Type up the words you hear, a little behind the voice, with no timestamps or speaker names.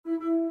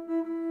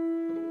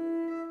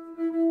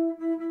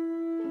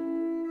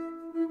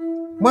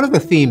One of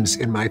the themes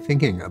in my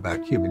thinking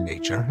about human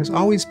nature has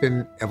always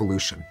been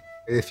evolution.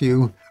 If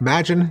you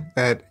imagine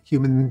that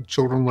human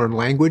children learn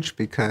language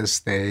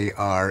because they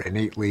are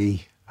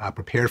innately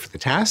prepared for the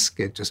task,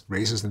 it just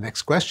raises the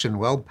next question,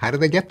 well, how do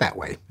they get that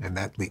way? And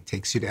that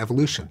takes you to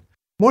evolution.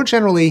 More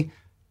generally,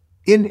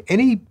 in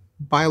any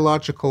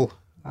biological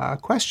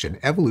question,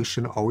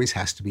 evolution always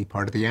has to be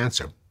part of the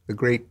answer. The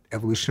great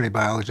evolutionary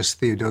biologist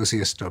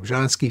Theodosius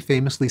Dobzhansky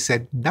famously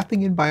said,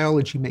 "Nothing in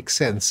biology makes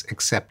sense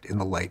except in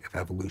the light of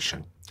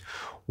evolution."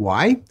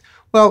 Why?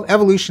 Well,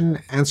 evolution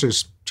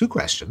answers two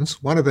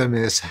questions. One of them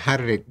is, how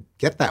did it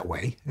get that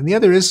way? And the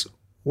other is,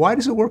 why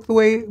does it work the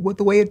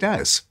way it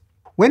does?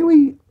 When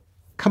we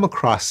come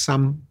across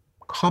some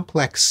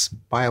complex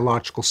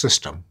biological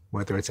system,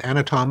 whether it's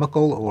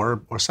anatomical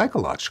or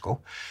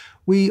psychological,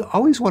 we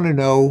always want to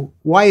know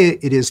why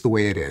it is the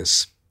way it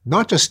is.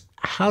 Not just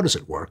how does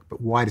it work, but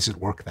why does it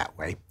work that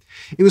way?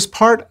 It was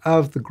part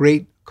of the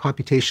great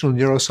computational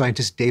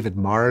neuroscientist David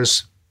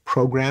Marr's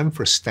program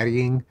for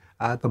studying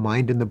the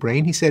mind and the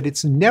brain. He said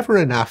it's never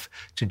enough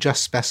to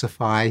just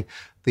specify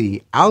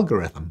the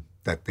algorithm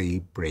that the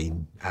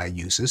brain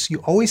uses. You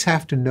always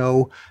have to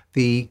know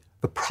the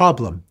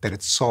problem that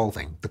it's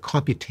solving, the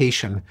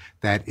computation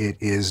that it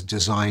is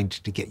designed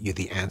to get you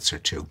the answer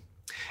to.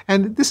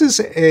 And this is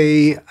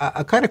a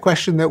kind of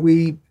question that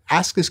we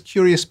ask as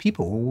curious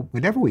people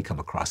whenever we come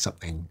across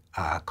something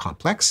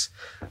complex.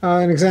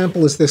 An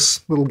example is this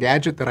little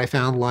gadget that I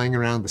found lying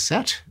around the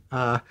set.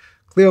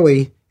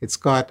 Clearly, it's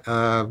got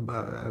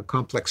a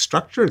complex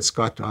structure. It's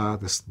got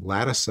this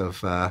lattice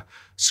of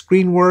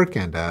screen work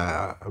and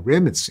a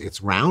rim.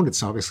 It's round.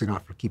 It's obviously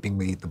not for keeping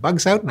the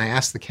bugs out. And I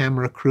asked the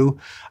camera crew,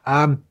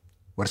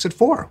 what is it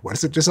for? What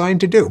is it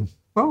designed to do?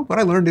 Well, what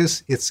I learned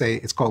is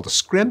it's called a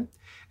scrim,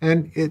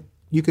 and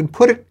you can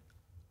put it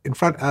in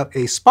front of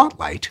a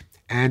spotlight,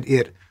 and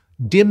it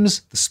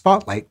dims the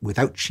spotlight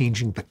without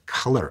changing the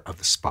color of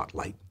the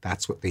spotlight.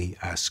 That's what the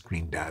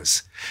screen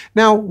does.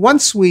 Now,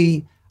 once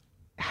we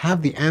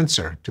have the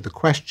answer to the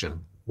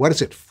question, what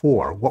is it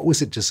for? What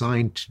was it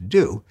designed to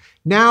do?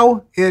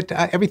 Now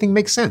everything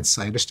makes sense.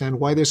 I understand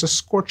why there's a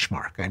scorch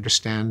mark. I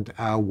understand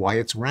why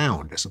it's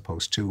round as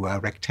opposed to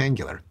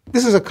rectangular.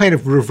 This is a kind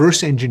of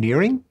reverse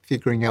engineering,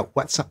 figuring out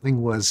what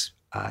something was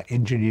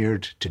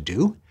engineered to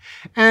do.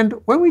 And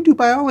when we do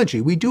biology,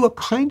 we do a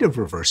kind of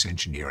reverse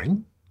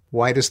engineering.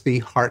 Why does the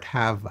heart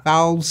have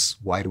valves?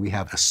 Why do we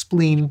have a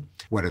spleen?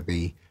 What are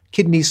the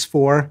kidneys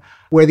for?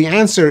 Where the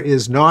answer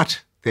is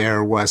not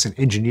there was an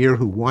engineer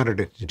who wanted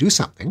it to do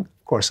something,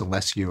 of course,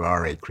 unless you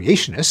are a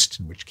creationist,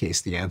 in which case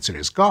the answer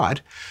is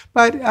God.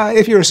 But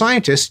if you're a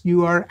scientist,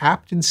 you are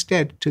apt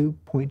instead to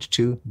point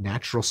to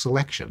natural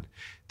selection,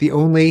 the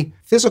only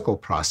physical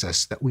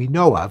process that we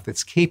know of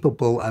that's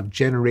capable of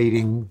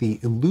generating the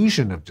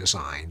illusion of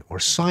design or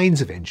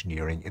signs of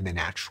engineering in the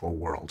natural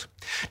world.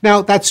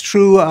 Now, that's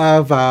true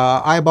of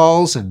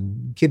eyeballs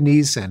and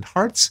kidneys and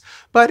hearts,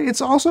 but it's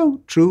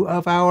also true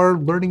of our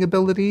learning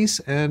abilities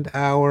and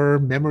our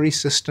memory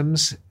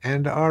systems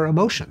and our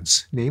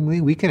emotions. Namely,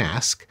 we can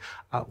ask,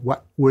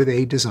 what were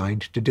they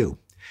designed to do?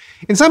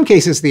 In some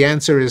cases, the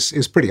answer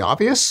is pretty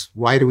obvious.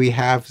 Why do we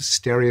have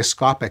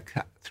stereoscopic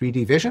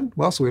 3D vision?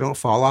 Well, so we don't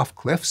fall off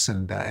cliffs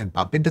and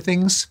bump into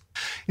things.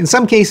 In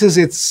some cases,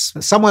 it's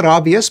somewhat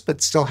obvious,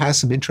 but still has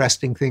some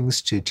interesting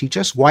things to teach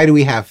us. Why do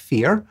we have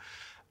fear?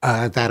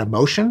 That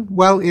emotion?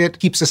 Well, it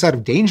keeps us out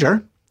of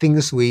danger.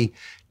 Things we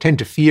tend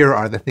to fear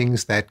are the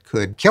things that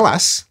could kill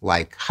us,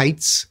 like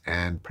heights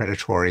and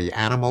predatory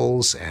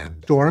animals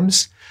and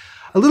storms.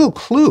 A little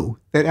clue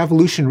that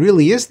evolution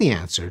really is the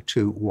answer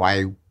to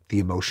why the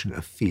emotion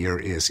of fear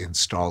is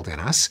installed in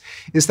us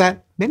is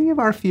that many of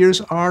our fears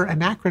are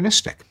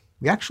anachronistic.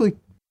 We actually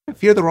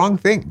fear the wrong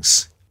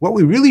things. What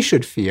we really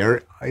should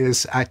fear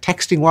is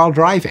texting while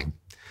driving.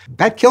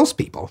 That kills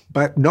people,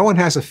 but no one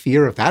has a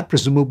fear of that,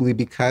 presumably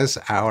because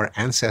our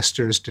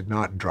ancestors did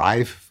not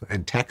drive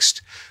and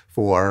text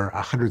for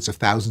hundreds of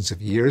thousands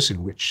of years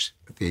in which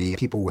the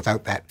people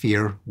without that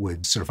fear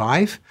would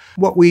survive.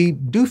 What we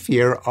do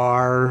fear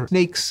are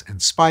snakes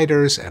and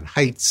spiders and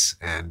heights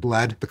and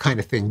blood, the kind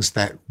of things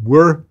that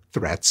were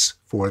threats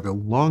for the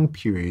long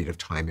period of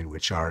time in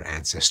which our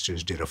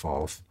ancestors did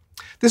evolve.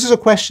 This is a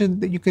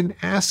question that you can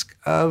ask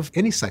of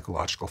any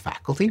psychological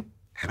faculty,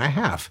 and I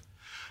have.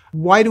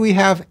 Why do we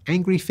have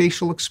angry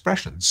facial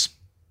expressions?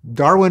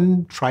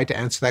 Darwin tried to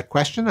answer that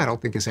question. I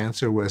don't think his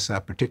answer was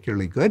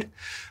particularly good.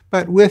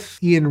 But with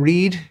Ian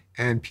Reid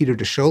and Peter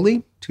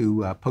DeScioli,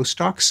 two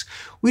postdocs,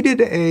 we did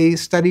a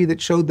study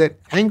that showed that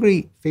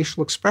angry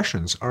facial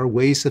expressions are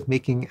ways of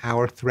making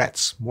our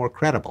threats more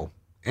credible.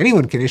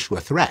 Anyone can issue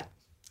a threat,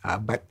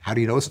 but how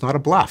do you know it's not a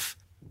bluff?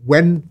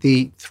 When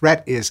the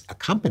threat is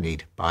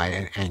accompanied by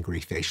an angry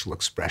facial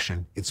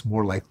expression, it's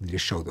more likely to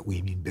show that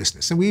we mean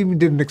business. And we even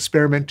did an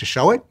experiment to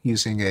show it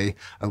using a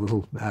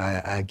little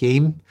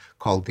game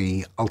called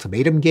the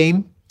ultimatum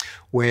game,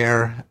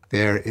 where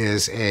there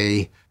is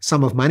a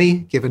sum of money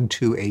given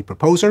to a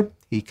proposer.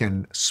 He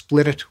can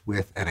split it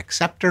with an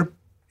acceptor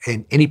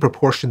in any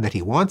proportion that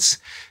he wants.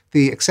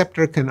 The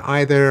acceptor can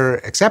either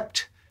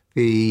accept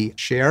the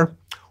share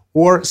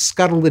or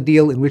scuttle the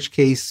deal, in which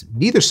case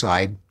neither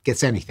side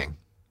gets anything.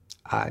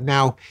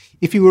 Now,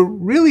 if you were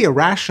really a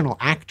rational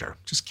actor,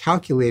 just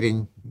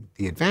calculating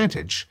the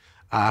advantage,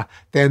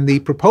 then the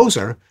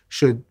proposer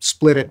should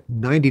split it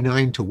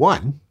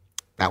 99-1.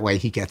 That way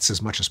he gets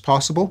as much as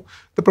possible.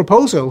 The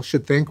proposer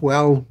should think,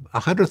 well,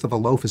 1/100 of a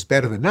loaf is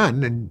better than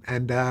none,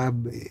 and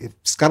if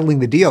scuttling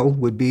the deal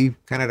would be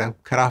kind of to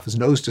cut off his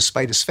nose to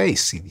spite his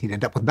face. He'd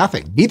end up with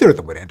nothing. Neither of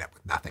them would end up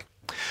with nothing.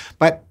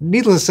 But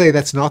needless to say,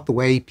 that's not the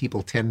way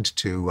people tend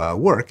to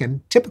work.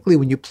 And typically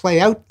when you play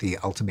out the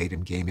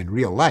ultimatum game in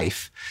real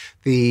life,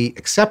 the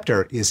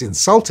acceptor is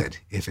insulted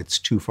if it's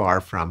too far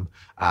from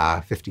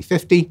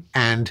 50-50.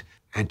 And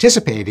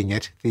anticipating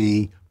it,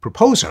 the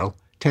proposer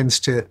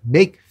tends to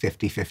make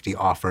 50-50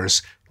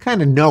 offers,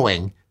 kind of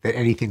knowing that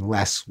anything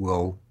less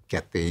will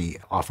get the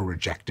offer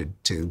rejected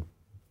to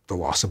the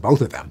loss of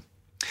both of them.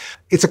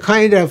 It's a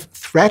kind of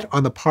threat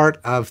on the part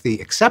of the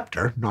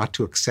acceptor not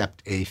to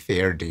accept a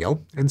fair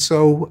deal. And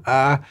so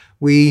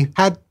we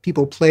had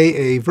people play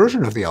a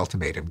version of the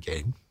ultimatum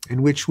game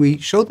in which we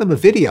showed them a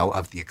video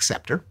of the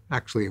acceptor.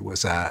 Actually, it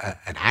was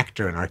an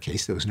actor in our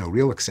case. There was no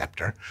real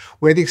acceptor,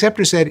 where the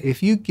acceptor said,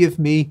 if you give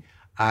me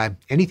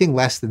anything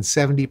less than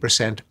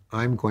 70%,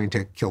 I'm going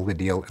to kill the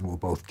deal and we'll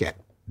both get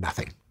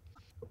nothing.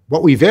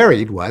 What we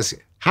varied was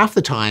half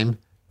the time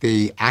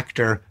the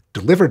actor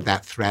delivered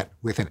that threat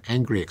with an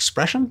angry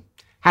expression.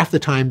 Half the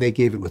time they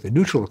gave it with a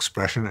neutral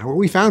expression. And what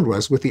we found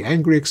was with the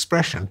angry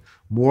expression,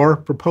 more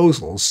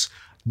proposals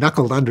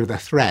knuckled under the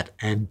threat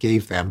and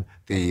gave them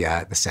the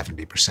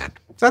 70%.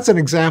 So that's an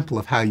example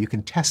of how you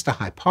can test a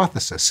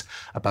hypothesis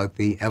about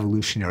the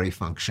evolutionary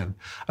function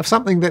of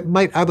something that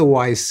might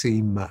otherwise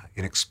seem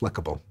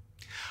inexplicable.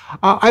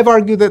 I've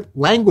argued that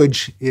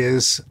language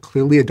is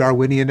clearly a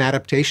Darwinian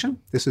adaptation.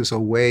 This is a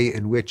way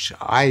in which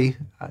I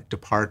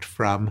depart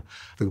from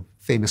the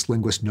famous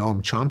linguist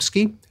Noam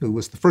Chomsky, who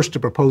was the first to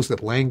propose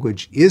that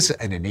language is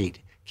an innate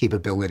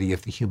capability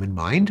of the human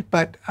mind,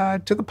 but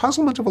to the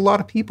puzzlement of a lot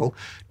of people,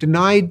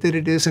 denied that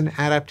it is an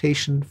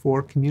adaptation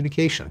for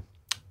communication.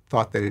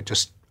 Thought that it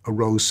just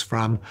arose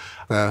from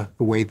the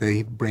way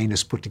the brain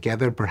is put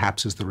together,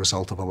 perhaps as the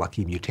result of a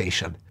lucky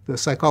mutation. The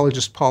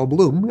psychologist Paul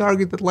Bloom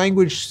argued that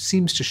language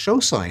seems to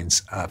show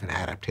signs of an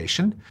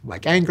adaptation,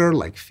 like anger,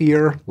 like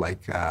fear,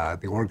 like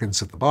the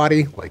organs of the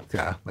body, like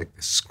the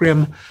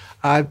scrim.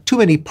 Too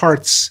many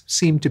parts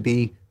seem to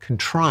be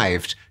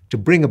contrived to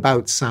bring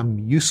about some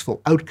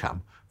useful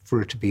outcome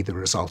for it to be the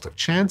result of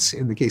chance.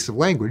 In the case of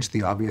language,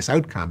 the obvious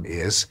outcome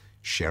is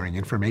sharing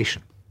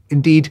information.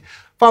 Indeed,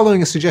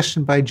 following a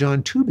suggestion by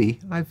John Tooby,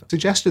 I've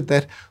suggested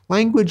that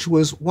language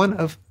was one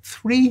of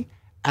 3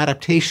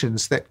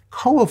 adaptations that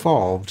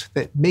co-evolved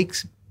that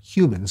makes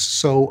humans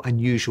so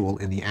unusual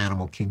in the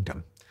animal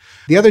kingdom.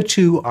 The other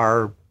 2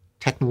 are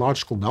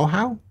technological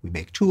know-how. We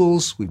make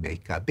tools, we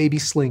make baby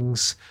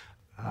slings,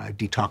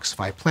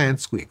 detoxify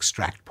plants, we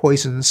extract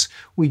poisons,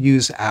 we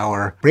use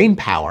our brain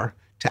power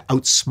to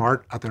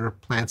outsmart other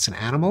plants and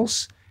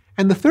animals.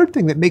 And the third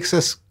thing that makes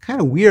us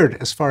kind of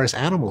weird as far as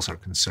animals are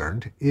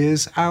concerned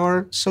is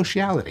our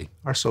sociality,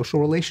 our social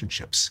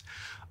relationships.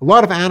 A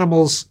lot of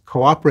animals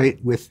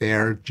cooperate with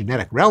their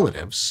genetic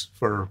relatives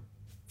for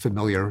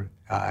familiar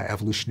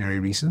evolutionary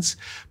reasons,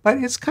 but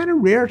it's kind of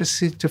rare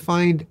to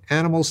find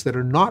animals that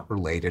are not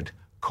related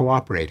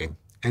cooperating,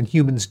 and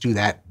humans do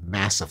that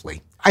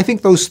massively. I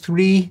think those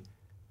 3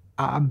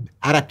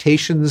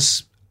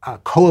 adaptations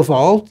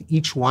co-evolved,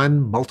 each one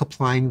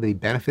multiplying the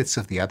benefits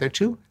of the other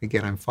 2.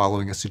 Again, I'm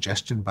following a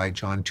suggestion by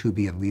John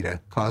Tooby and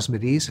Lita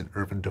Cosmides and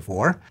Irvin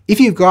DeVore. If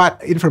you've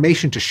got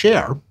information to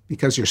share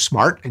because you're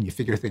smart and you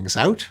figure things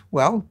out,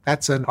 well,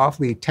 that's an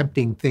awfully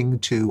tempting thing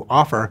to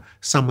offer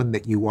someone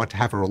that you want to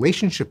have a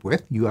relationship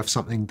with. You have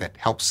something that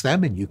helps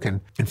them and you can,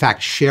 in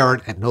fact, share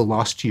it at no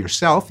loss to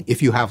yourself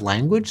if you have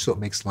language, so it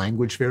makes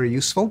language very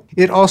useful.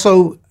 It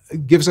also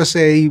gives us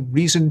a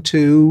reason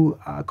to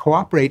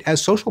cooperate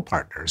as social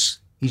partners.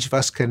 Each of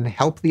us can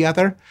help the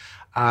other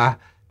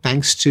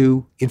thanks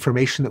to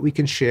information that we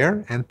can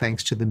share and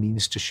thanks to the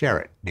means to share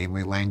it,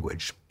 namely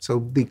language.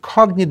 So the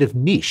cognitive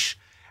niche,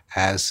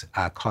 as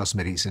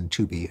Cosmides and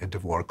Tooby and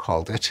DeVore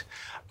called it,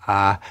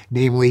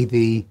 namely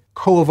the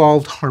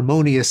co-evolved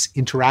harmonious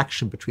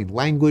interaction between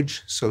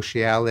language,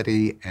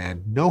 sociality,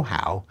 and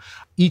know-how,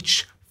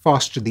 each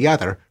foster the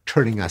other,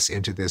 turning us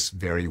into this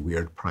very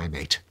weird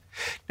primate.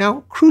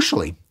 Now,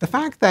 crucially, the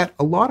fact that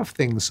a lot of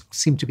things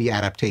seem to be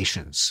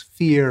adaptations,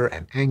 fear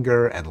and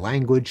anger and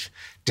language,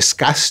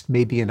 disgust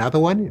may be another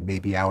one. It may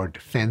be our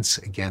defense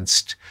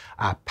against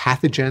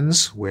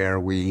pathogens where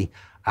we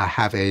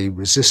have a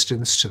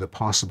resistance to the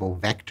possible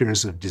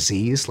vectors of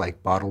disease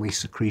like bodily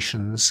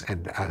secretions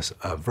and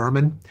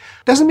vermin.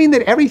 Doesn't mean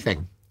that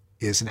everything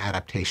is an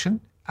adaptation.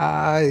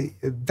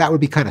 That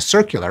would be kind of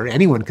circular.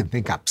 Anyone can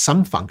think up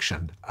some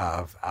function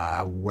of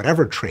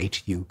whatever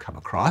trait you come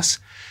across.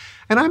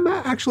 And I'm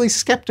actually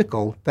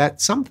skeptical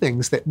that some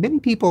things that many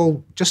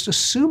people just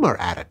assume are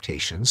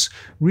adaptations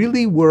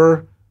really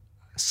were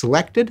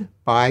selected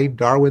by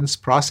Darwin's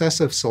process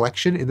of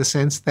selection in the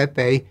sense that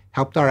they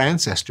helped our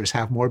ancestors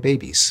have more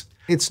babies.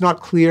 It's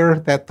not clear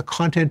that the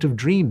content of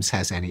dreams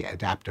has any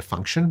adaptive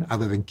function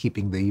other than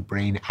keeping the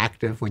brain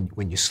active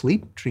when you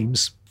sleep.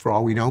 Dreams, for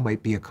all we know,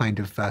 might be a kind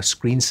of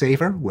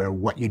screensaver where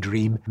what you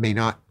dream may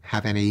not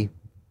have any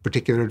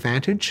particular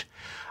advantage.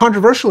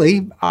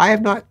 Controversially, I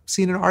have not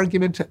seen an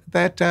argument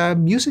that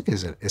music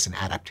is an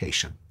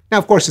adaptation. Now,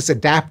 of course, it's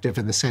adaptive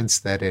in the sense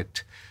that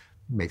it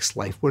makes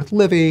life worth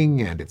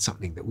living and it's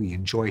something that we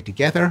enjoy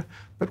together.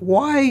 But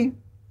why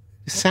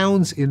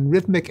sounds in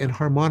rhythmic and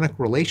harmonic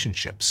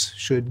relationships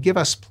should give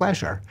us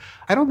pleasure?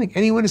 I don't think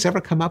anyone has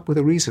ever come up with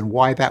a reason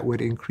why that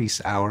would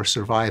increase our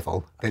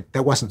survival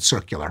that wasn't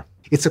circular.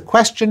 It's a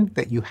question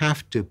that you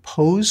have to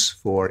pose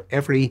for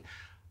every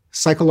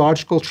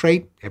psychological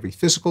trait, every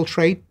physical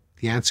trait.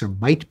 The answer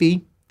might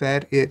be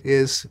that it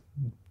is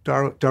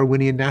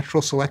Darwinian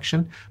natural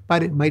selection,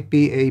 but it might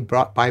be a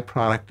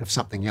byproduct of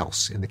something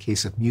else. In the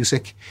case of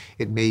music,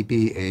 it may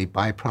be a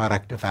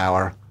byproduct of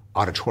our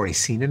auditory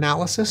scene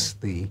analysis,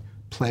 the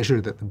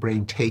pleasure that the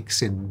brain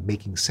takes in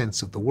making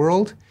sense of the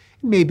world.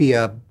 It may be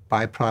a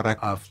byproduct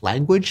of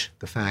language,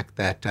 the fact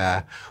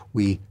that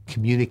we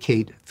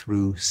communicate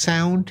through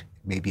sound.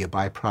 It may be a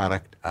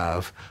byproduct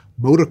of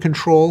motor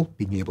control,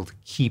 being able to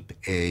keep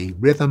a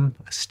rhythm,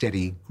 a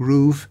steady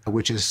groove,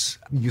 which is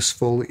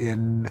useful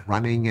in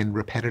running and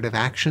repetitive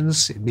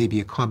actions. It may be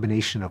a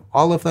combination of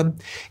all of them.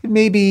 It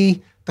may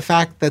be the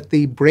fact that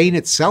the brain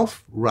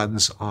itself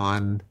runs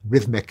on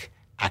rhythmic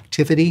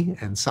activity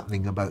and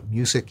something about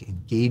music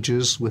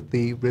engages with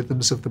the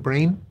rhythms of the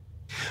brain.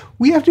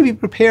 We have to be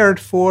prepared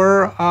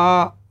for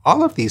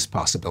all of these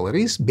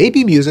possibilities.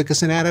 Maybe music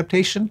is an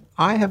adaptation.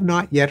 I have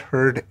not yet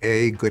heard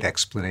a good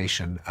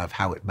explanation of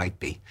how it might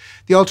be.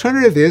 The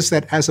alternative is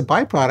that as a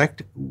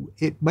byproduct,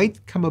 it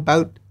might come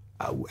about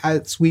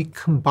as we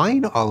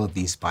combine all of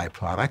these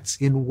byproducts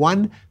in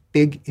one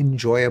big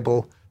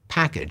enjoyable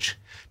package.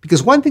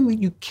 Because one thing that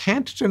you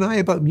can't deny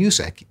about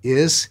music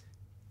is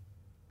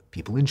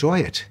people enjoy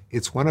it.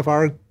 It's one of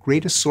our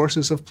greatest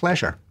sources of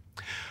pleasure.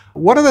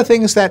 One of the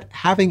things that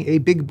having a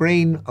big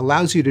brain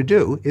allows you to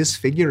do is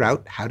figure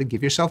out how to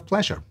give yourself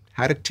pleasure,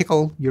 how to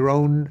tickle your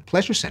own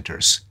pleasure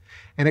centers.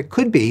 And it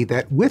could be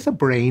that with a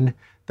brain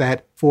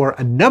that, for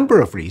a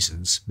number of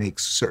reasons,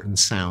 makes certain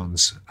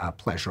sounds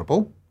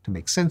pleasurable, to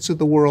make sense of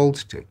the world,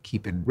 to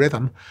keep in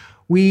rhythm,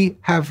 we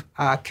have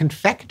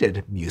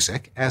confected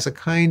music as a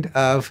kind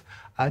of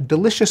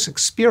delicious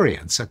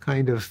experience, a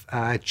kind of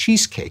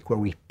cheesecake where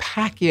we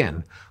pack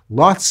in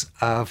lots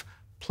of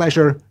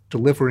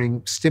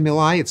pleasure-delivering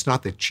stimuli. It's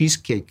not that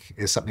cheesecake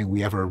is something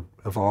we ever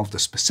evolved a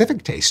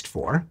specific taste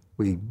for.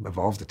 We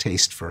evolved a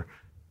taste for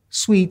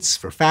sweets,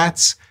 for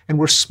fats, and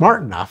we're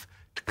smart enough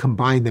to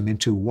combine them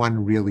into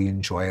one really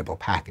enjoyable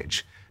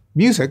package.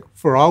 Music,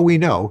 for all we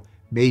know,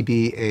 may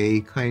be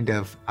a kind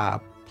of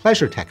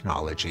pleasure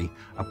technology,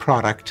 a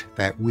product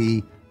that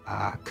we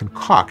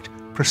concoct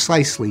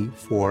precisely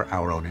for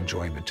our own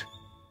enjoyment.